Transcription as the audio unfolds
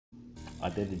I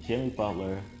did the Jimmy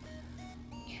Butler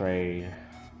trade,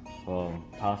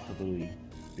 possibly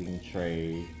being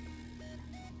trade.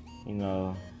 You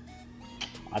know,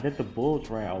 I did the Bulls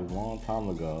rant a long time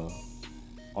ago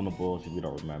on the Bulls if you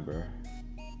don't remember.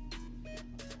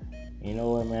 You know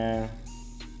what, man?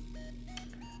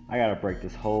 I gotta break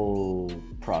this whole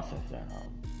process down.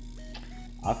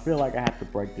 I feel like I have to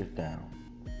break this down.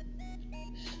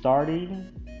 Starting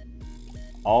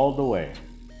all the way.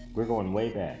 We're going way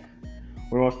back.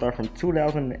 We're gonna start from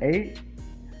 2008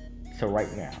 to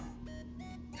right now.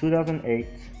 2008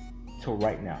 to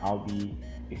right now. I'll be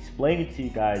explaining to you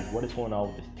guys what is going on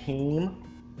with this team.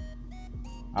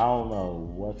 I don't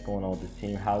know what's going on with this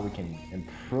team, how we can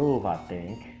improve, I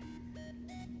think.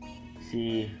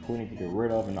 See who we need to get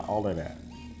rid of and all of that.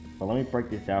 But let me break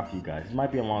this down for you guys. This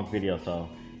might be a long video, so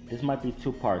this might be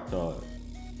 2 parts. So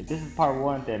if this is part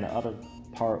 1, then the other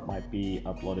part might be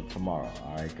uploaded tomorrow,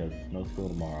 alright? Because no school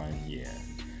tomorrow, and yeah.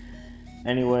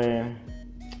 Anyway,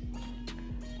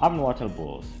 I've been watching the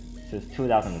Bulls since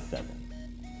 2007.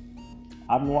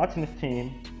 I've been watching this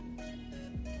team,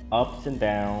 ups and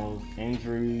downs,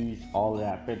 injuries, all of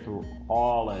that. I've been through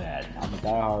all of that. I'm a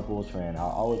diehard Bulls fan.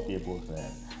 I'll always be a Bulls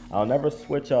fan. I'll never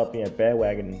switch up being a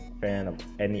bandwagon fan of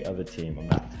any other team. I'm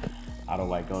not. I don't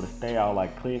like Golden State. I don't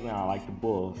like Cleveland. I don't like the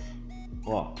Bulls.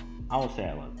 Well, I won't say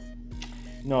I love them.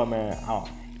 You know what, man?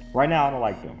 Right now, I don't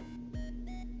like them.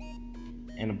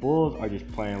 And the Bulls are just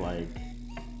playing like.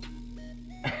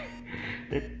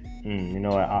 You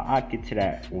know what? I'll get to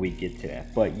that when we get to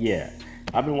that. But yeah,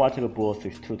 I've been watching the Bulls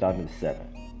since 2007.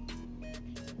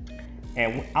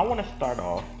 And I want to start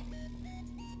off.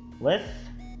 Let's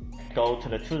go to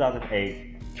the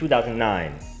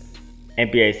 2008-2009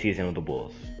 NBA season of the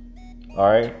Bulls.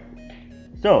 Alright?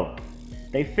 So,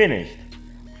 they finished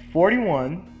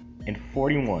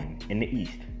 41-41 in the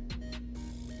East.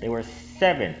 They were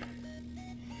 7th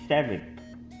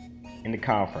in the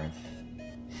conference,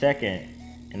 2nd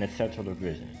in the Central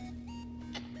Division.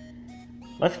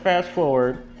 Let's fast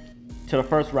forward to the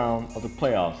first round of the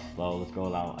playoffs. So let's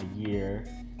go out a year,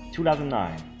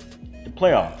 2009, the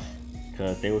playoffs,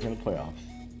 because they was in the playoffs.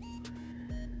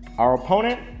 Our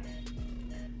opponent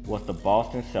was the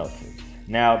Boston Celtics.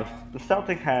 Now, the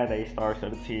Celtics had a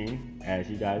star-studded team, as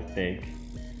you guys think.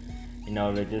 You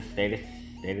know, they the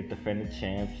defending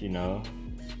champs, you know.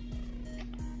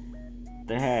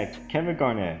 They had Kevin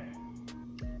Garnett,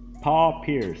 Paul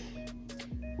Pierce,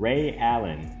 Ray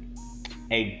Allen,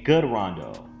 a good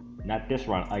Rondo. Not this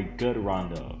Rondo, a good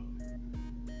Rondo.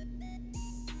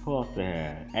 Who else they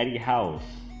had? Eddie House,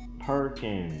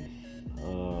 Perkins,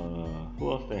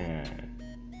 who else they had?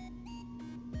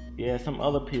 Yeah, some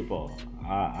other people.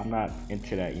 I'm not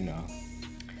into that, you know.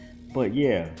 But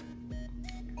yeah.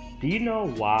 Do you know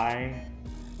why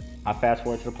I fast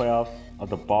forward to the playoffs of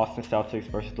the Boston Celtics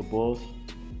versus the Bulls?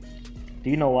 Do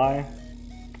you know why?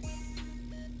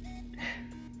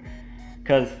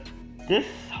 Because this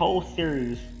whole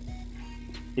series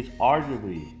is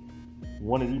arguably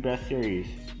one of the best series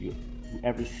you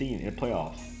ever seen in the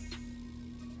playoffs.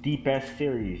 The best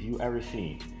series you ever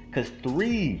seen. Because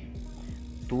three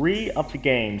of the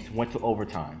games went to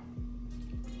overtime.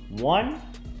 One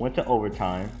went to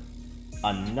overtime.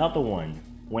 Another one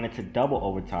went into double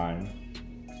overtime.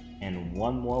 And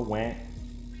one more went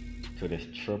to this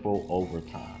triple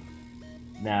overtime.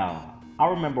 Now, I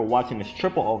remember watching this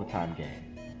triple overtime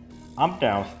game. I'm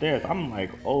downstairs. I'm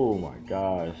like, oh my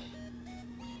gosh.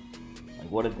 Like,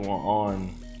 what is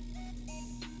going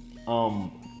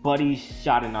on? Buddy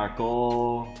shot in our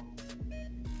goal.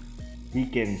 We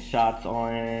getting shots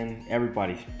on.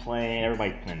 Everybody's playing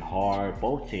hard.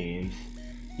 Both teams.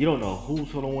 You don't know who's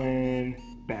gonna win.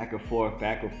 Back and forth.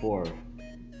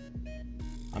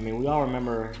 I mean, we all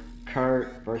remember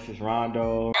Kurt versus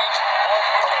Rondo. Rose,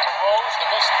 the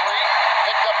missed three,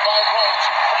 picked up by Rose,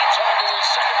 who grabs onto his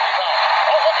second rebound.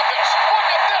 Oh, look at this! Look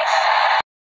at this!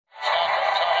 Shot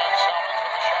goes out on Salmons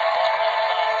with the shot clock running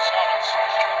down. Salmons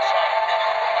inside.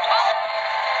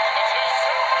 That's it.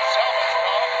 Salmons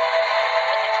now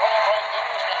with the drive right there.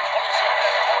 He's got 26.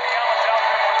 Tony Allen's out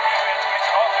there for the defense. He's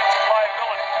an offensive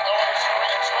liability. No other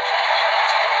screen switch on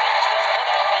defense. Perkins was put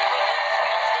out by Ricky.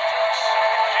 Finds the deuce.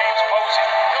 James Posey.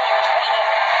 Miller is wide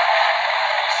open.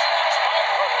 He swings by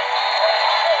Perkins.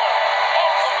 Miller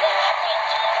off the bench.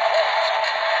 19 points.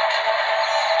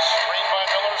 Screen by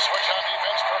Miller. Switch on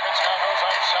defense. Perkins now goes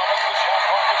on Salmons. The shot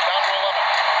clock is down to 11.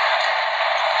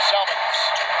 Salmons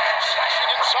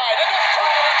slashing inside and a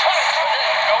three-pointer ties the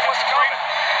game. Know what's coming.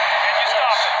 Can you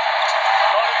stop it?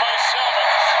 Guarded by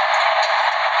Salmons.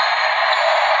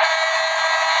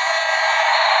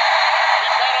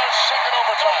 We've got our second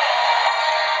overtime.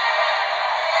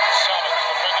 Salmons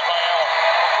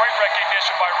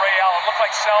recognition by Ray Allen. Looked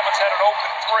like Salmons had an open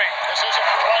three. This isn't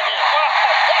for right here. Wow.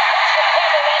 That puts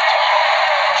Chicago on top.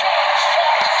 John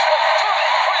Salmons with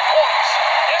 33 points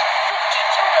in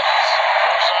 52 minutes.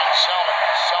 Goes on Salmons.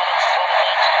 Salmons from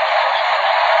 19 with 33.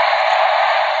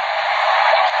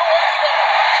 Down the way he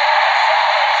goes.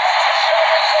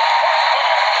 Salmons at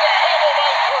 35. Chicago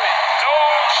by 3. No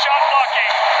shot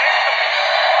blocking.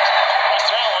 That's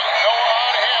Allen. Noah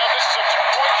on hand. This is a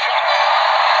two-point shot.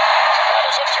 That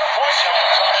is a two-point shot.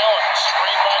 It's on Allen.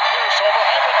 Screen by Pierce over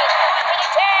Heinrich. A three for the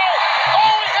tie.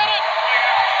 Oh, he hit it.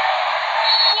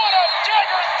 What a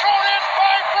dagger thrown in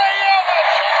by Ray Allen.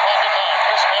 Shot clock at 9.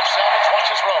 This man Salmons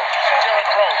watches Rose.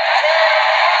 Derrick Rose.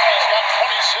 He's got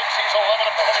 26. He's 11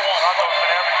 of 21. Rondo's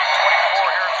been averaging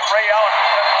 24 here. Ray Allen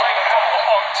has been playing it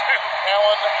long, too.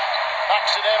 Allen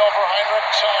knocks it in over Heinrich.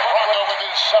 Rondo with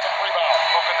his 7th rebound.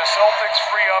 Well, can the Celtics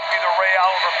free up either Ray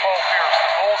Allen or Paul Pierce?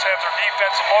 The Bulls have their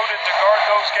defense loaded to guard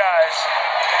those guys.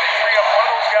 Can they free up one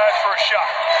of those guys for a shot?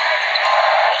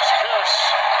 It's Pierce.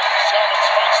 Salmons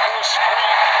fights through a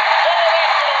screen. No,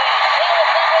 knocked it away.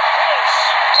 Galloping with Pierce.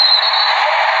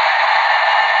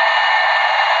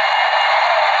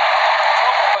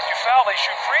 Trouble because you foul, they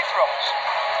shoot free throws.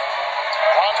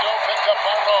 Rondo picked up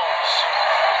by Rose.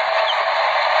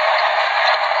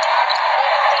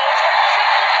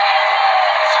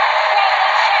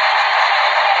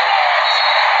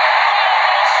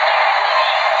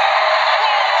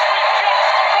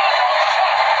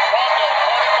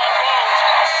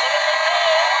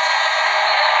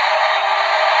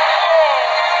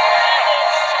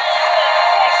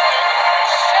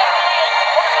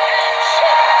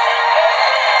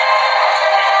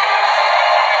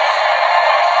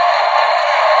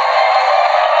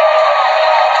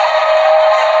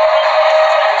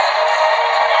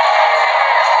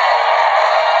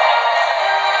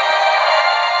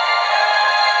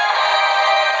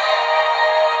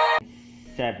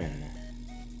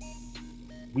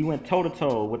 We went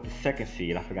toe-to-toe with the second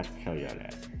seed. I forgot to tell you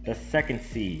that. The second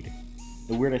seed.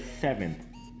 And we're the 7th.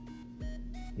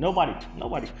 Nobody.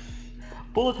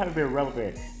 Bullets haven't been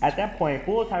relevant. At that point,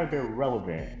 Bullets haven't been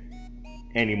relevant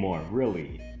anymore,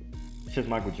 really. Since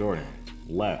Michael Jordan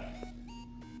left.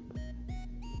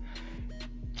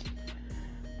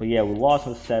 But yeah, we lost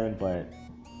with 7, but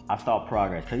I saw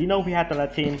progress. Because you know who we had on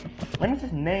that team? Let me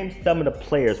just name some of the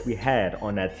players we had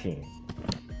on that team.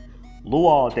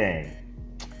 Luol Deng.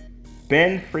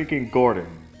 Ben freaking Gordon.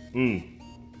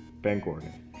 Ben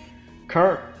Gordon.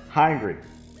 Kurt Heinrich.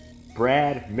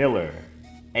 Brad Miller.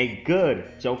 A good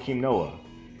Joakim Noah.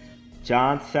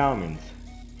 John Salmons.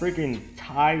 Freaking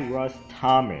Tyrus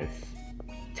Thomas.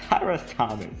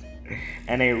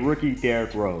 And a rookie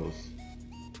Derrick Rose.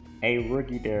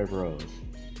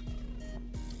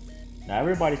 Now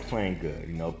everybody's playing good.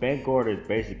 You know, Ben Gordon is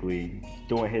basically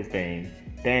doing his thing.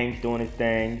 Dang's doing his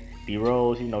thing. D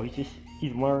Rose, you know, he's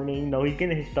learning. You know, he's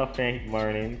getting his stuff in. He's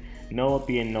learning. Noah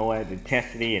being Noah, the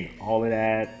intensity and all of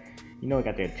that. You know, he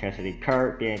got the intensity.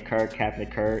 Kurt being Kurt, Captain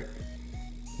Kurt.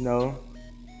 You know.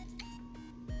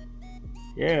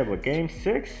 Yeah, but Game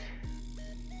 6,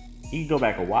 you can go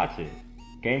back and watch it.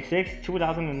 Game 6,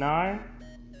 2009,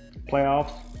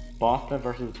 playoffs, Boston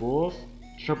versus Bulls.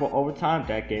 Triple overtime,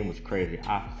 that game was crazy.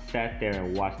 I sat there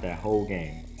and watched that whole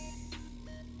game.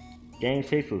 Game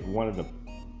 6 was one of the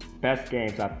best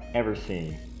games I've ever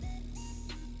seen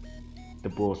the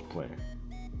Bulls play.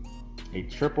 A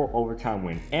triple overtime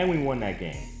win, and we won that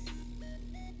game.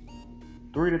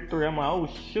 3-3. I'm like, oh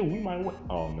shoot, we might win.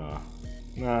 Oh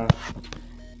nah.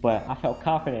 But I felt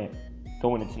confident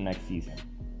going into next season.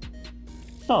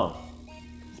 So,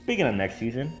 speaking of next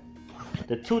season,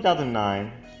 the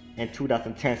 2009 and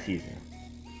 2010 season,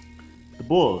 the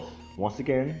Bulls once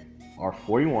again are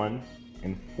 41-41.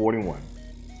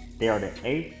 They are the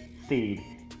 8th seed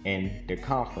in the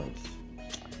conference.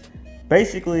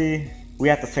 Basically, we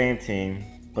have the same team,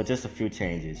 but just a few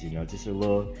changes, you know, just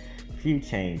a few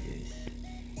changes.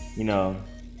 You know,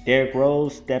 Derrick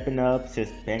Rose stepping up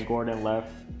since Ben Gordon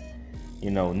left. You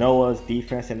know, Noah's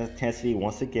defense and intensity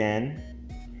once again.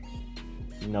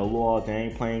 You know, Luol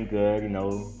Deng playing good, you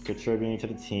know, contributing to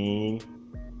the team.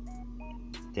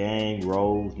 Deng,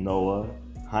 Rose, Noah,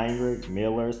 Heinrich,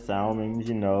 Miller, Salmons,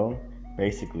 you know,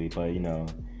 basically. But, you know,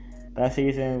 that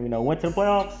season, you know, went to the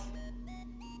playoffs.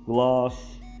 We lost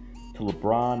to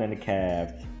LeBron and the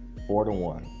Cavs,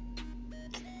 4-1.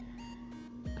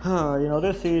 You know,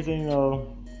 this season, you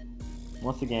know,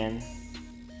 once again,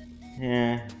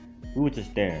 yeah, we were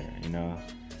just there, you know.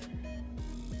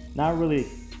 Not really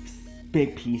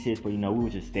big pieces, but, you know, we were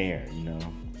just there, you know.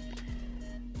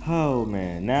 Oh,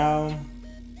 man. Now,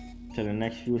 to the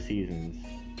next few seasons.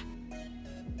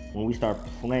 when we start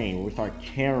playing, when we start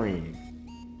caring,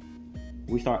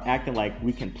 we start acting like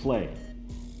we can play.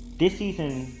 This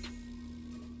season,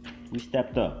 we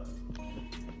stepped up.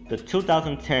 The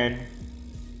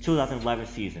 2010-2011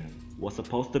 season was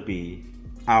supposed to be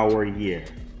our year.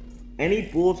 Any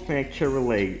Bulls fan can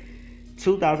relate.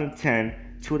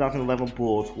 2010-2011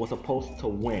 Bulls was supposed to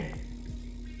win.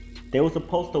 They were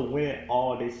supposed to win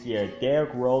all this year.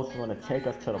 Derrick Rose was going to take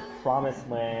us to the promised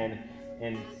land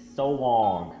in so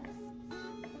long.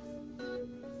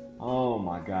 Oh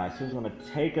my gosh, he was going to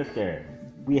take us there.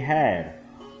 We had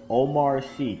Omar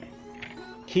Asik,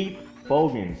 Keith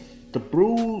Bogans, the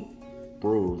Bruce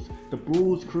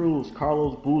Cruz,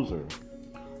 Carlos Boozer,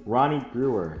 Ronnie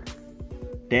Brewer,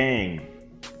 Dang,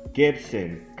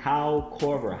 Gibson, Kyle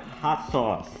Korver, Hot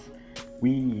Sauce.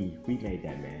 We made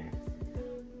that, man.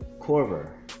 Korver,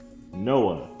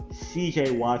 Noah,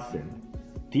 CJ Watson,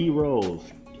 D Rose,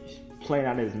 playing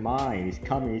out his mind. He's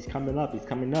coming up.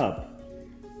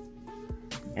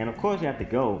 And of course you have to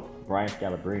go Brian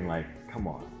Scalabrine, like, come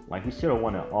on. Like, we should have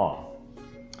won it all.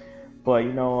 But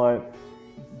you know what?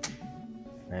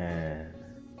 Man.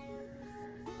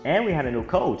 And we had a new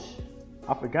coach.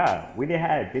 I forgot. We didn't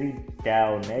have Diddy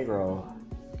Del Negro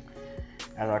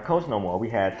as our coach no more. We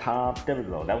had Tom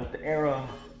Thibodeau. That was the era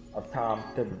of Tom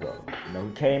Thibodeau. You know,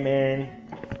 he came in.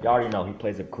 You already know he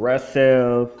plays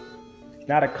aggressive. He's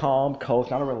not a calm coach,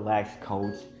 not a relaxed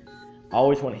coach.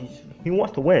 He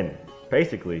wants to win.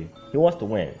 Basically, he wants to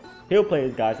win. He'll play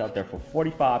his guys out there for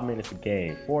 45 minutes a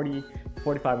game,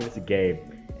 45 minutes a game,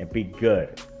 and be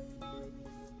good.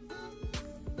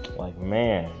 Like,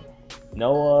 man,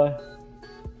 Noah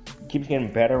keeps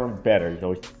getting better and better. He's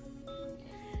always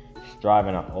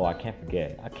striving up. Oh, I can't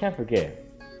forget.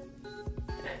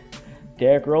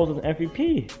 Derrick Rose was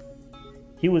MVP.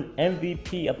 He was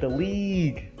MVP of the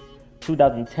league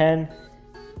 2010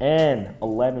 and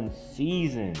 11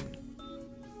 season.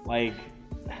 Like,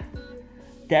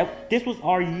 this was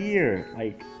our year.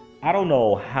 Like, I don't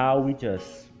know how we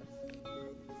just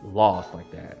lost like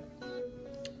that.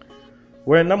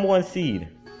 We're a number one seed.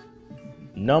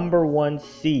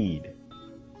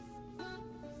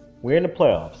 We're in the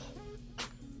playoffs.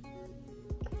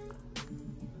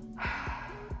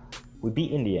 We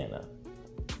beat Indiana.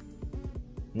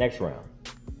 Next round.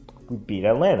 We beat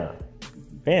Atlanta.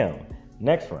 Bam.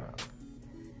 Next round.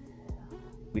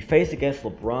 We faced against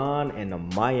LeBron and the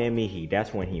Miami Heat.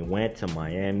 That's when he went to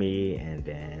Miami, and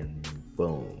then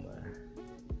boom.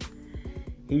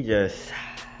 He just...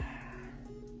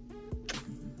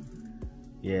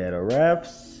 Yeah, the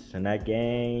refs in that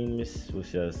game was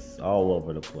just all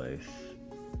over the place.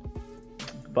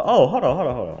 But oh, hold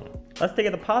on. Let's take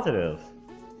it to positives.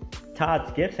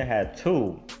 Todd Gibson had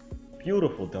 2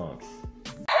 beautiful dunks.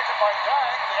 Taken by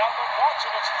Dang, the outlet Watson,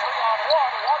 it's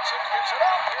 3-on-1. Watson gives it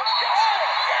up. Here's Gibson.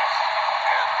 Yes!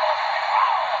 And the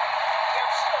foul!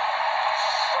 Gibson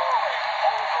soaring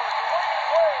over Dwayne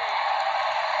Wade.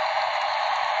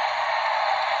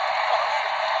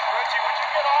 Reggie, would you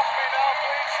get off me now,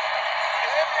 please?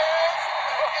 It is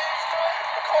the Eastern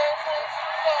Conference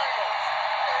Finals.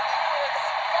 And you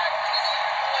expect to see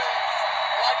plays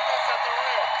like this at the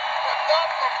rim. But not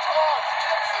from Todd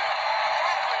Gibson.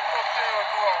 Usually from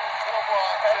Derrick Rose.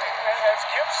 LeBron James. As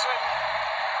Gibson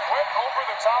went over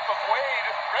the top of Wade,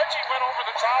 Reggie went over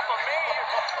the top of me.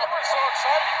 You were so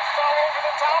excited you fell over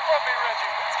the top of me,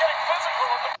 Reggie. It's getting physical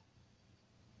at the...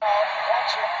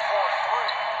 Watching for 3.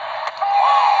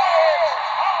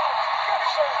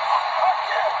 Gibson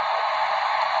again.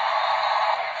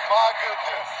 My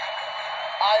goodness.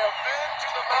 I have been to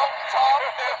the mountaintop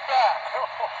and back.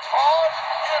 Todd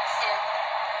Gibson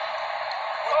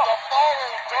with the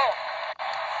follow dunk.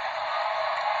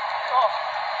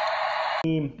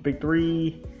 Big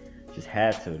 3 just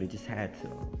had to. They just had to.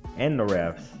 And the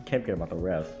refs. Can't forget about the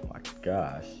refs. Oh my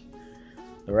gosh.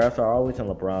 The refs are always in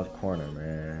LeBron's corner,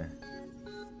 man.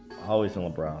 Always in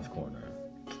LeBron's corner.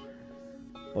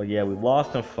 But yeah, we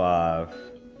lost in 5.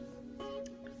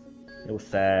 It was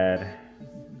sad.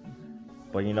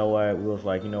 But you know what? We was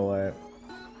like, you know what?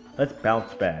 Let's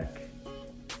bounce back.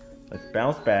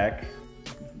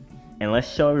 And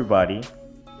let's show everybody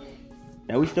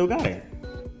that we still got it.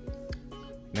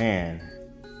 Man.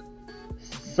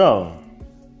 So,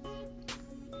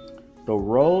 the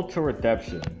road to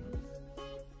redemption